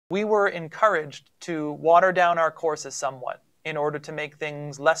We were encouraged to water down our courses somewhat in order to make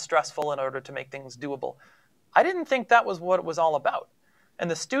things less stressful, in order to make things doable. I didn't think that was what it was all about.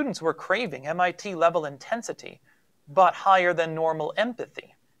 And the students were craving MIT level intensity, but higher than normal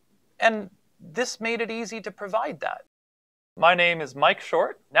empathy. And this made it easy to provide that. My name is Mike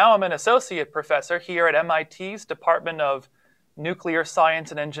Short. Now I'm an associate professor here at MIT's Department of Nuclear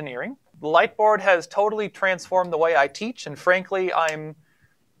Science and Engineering. The Lightboard has totally transformed the way I teach, and frankly, I'm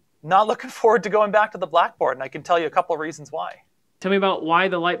not looking forward to going back to the blackboard, and I can tell you a couple of reasons why. Tell me about why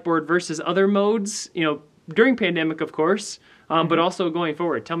the Lightboard versus other modes, during pandemic, of course, but also going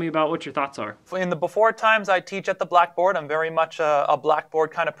forward. Tell me about what your thoughts are. In the before times I teach at the blackboard, I'm very much a blackboard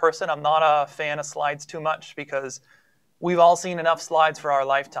kind of person. I'm not a fan of slides too much because we've all seen enough slides for our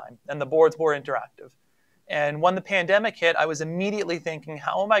lifetime, and the board's more interactive. And when the pandemic hit, I was immediately thinking,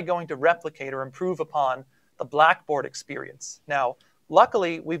 how am I going to replicate or improve upon the blackboard experience? Now,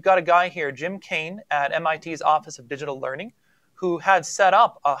 luckily, we've got a guy here, Jim Kane, at MIT's Office of Digital Learning, who had set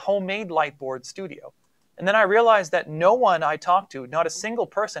up a homemade Lightboard studio. And then I realized that no one I talked to, not a single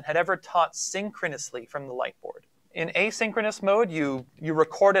person, had ever taught synchronously from the Lightboard. In asynchronous mode, you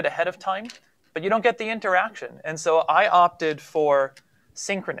record it ahead of time, but you don't get the interaction. And so I opted for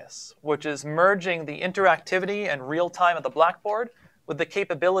synchronous, which is merging the interactivity and real time of the blackboard with the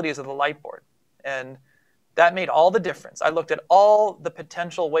capabilities of the Lightboard. And that made all the difference. I looked at all the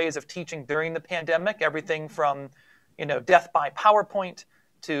potential ways of teaching during the pandemic, everything from death by PowerPoint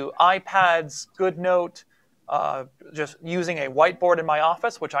to iPads, GoodNote, just using a whiteboard in my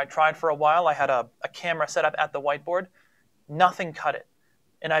office, which I tried for a while. I had a camera set up at the whiteboard. Nothing cut it.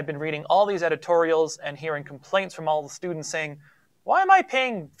 And I've been reading all these editorials and hearing complaints from all the students saying, why am I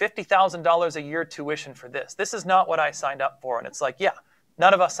paying $50,000 a year tuition for this? This is not what I signed up for. And it's like, yeah,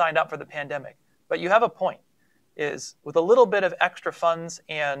 none of us signed up for the pandemic. But you have a point, is with a little bit of extra funds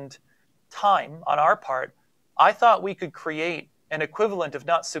and time on our part, I thought we could create an equivalent, if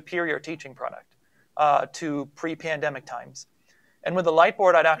not superior, teaching product to pre-pandemic times. And with the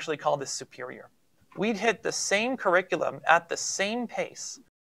Lightboard, I'd actually call this superior. We'd hit the same curriculum at the same pace.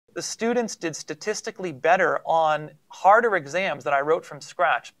 The students did statistically better on harder exams that I wrote from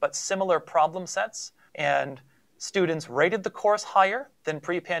scratch, but similar problem sets. And students rated the course higher than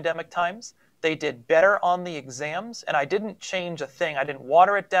pre-pandemic times. They did better on the exams, and I didn't change a thing. I didn't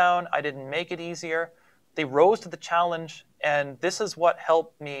water it down. I didn't make it easier. They rose to the challenge, and this is what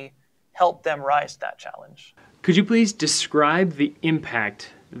helped me help them rise to that challenge. Could you please describe the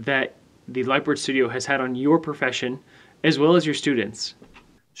impact that the Lightboard Studio has had on your profession as well as your students?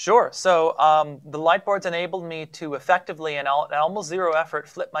 Sure. So the Lightboards enabled me to effectively and at almost zero effort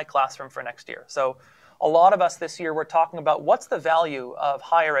flip my classroom for next year. So a lot of us this year were talking about what's the value of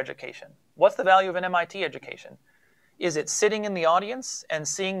higher education? What's the value of an MIT education? Is it sitting in the audience and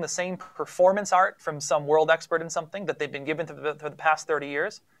seeing the same performance art from some world expert in something that they've been given for the past 30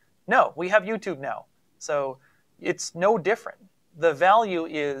 years? No, we have YouTube now. So it's no different. The value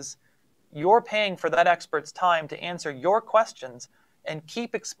is you're paying for that expert's time to answer your questions and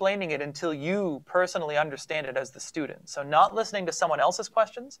keep explaining it until you personally understand it as the student. So not listening to someone else's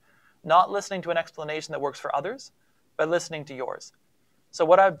questions, not listening to an explanation that works for others, but listening to yours. So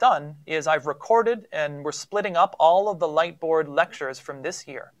what I've done is I've recorded, and we're splitting up all of the Lightboard lectures from this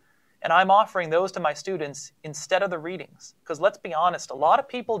year. And I'm offering those to my students instead of the readings. Because let's be honest, a lot of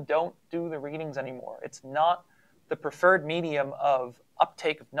people don't do the readings anymore. It's not the preferred medium of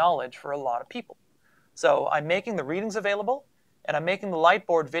uptake of knowledge for a lot of people. So I'm making the readings available, and I'm making the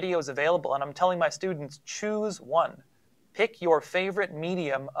Lightboard videos available, and I'm telling my students, choose one. Pick your favorite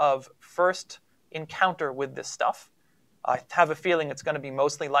medium of first encounter with this stuff. I have a feeling it's going to be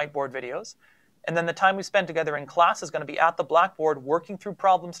mostly Lightboard videos. And then the time we spend together in class is going to be at the blackboard, working through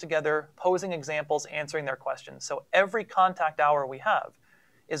problems together, posing examples, answering their questions. So every contact hour we have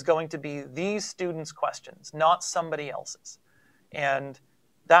is going to be these students' questions, not somebody else's. And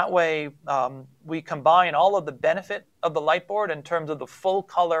that way, we combine all of the benefit of the Lightboard in terms of the full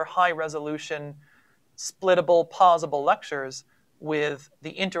color, high resolution, splittable, pausable lectures with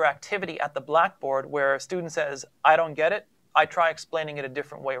the interactivity at the blackboard where a student says, I don't get it, I try explaining it a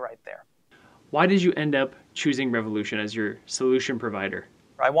different way right there. Why did you end up choosing Revolution as your solution provider?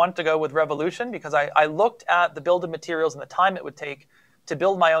 I wanted to go with Revolution because I looked at the build of materials and the time it would take to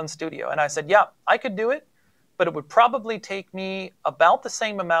build my own studio. And I said, yeah, I could do it, but it would probably take me about the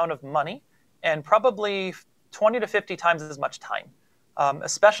same amount of money and probably 20 to 50 times as much time.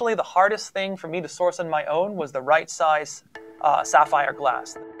 Especially the hardest thing for me to source on my own was the right size sapphire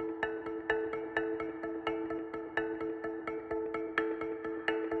glass.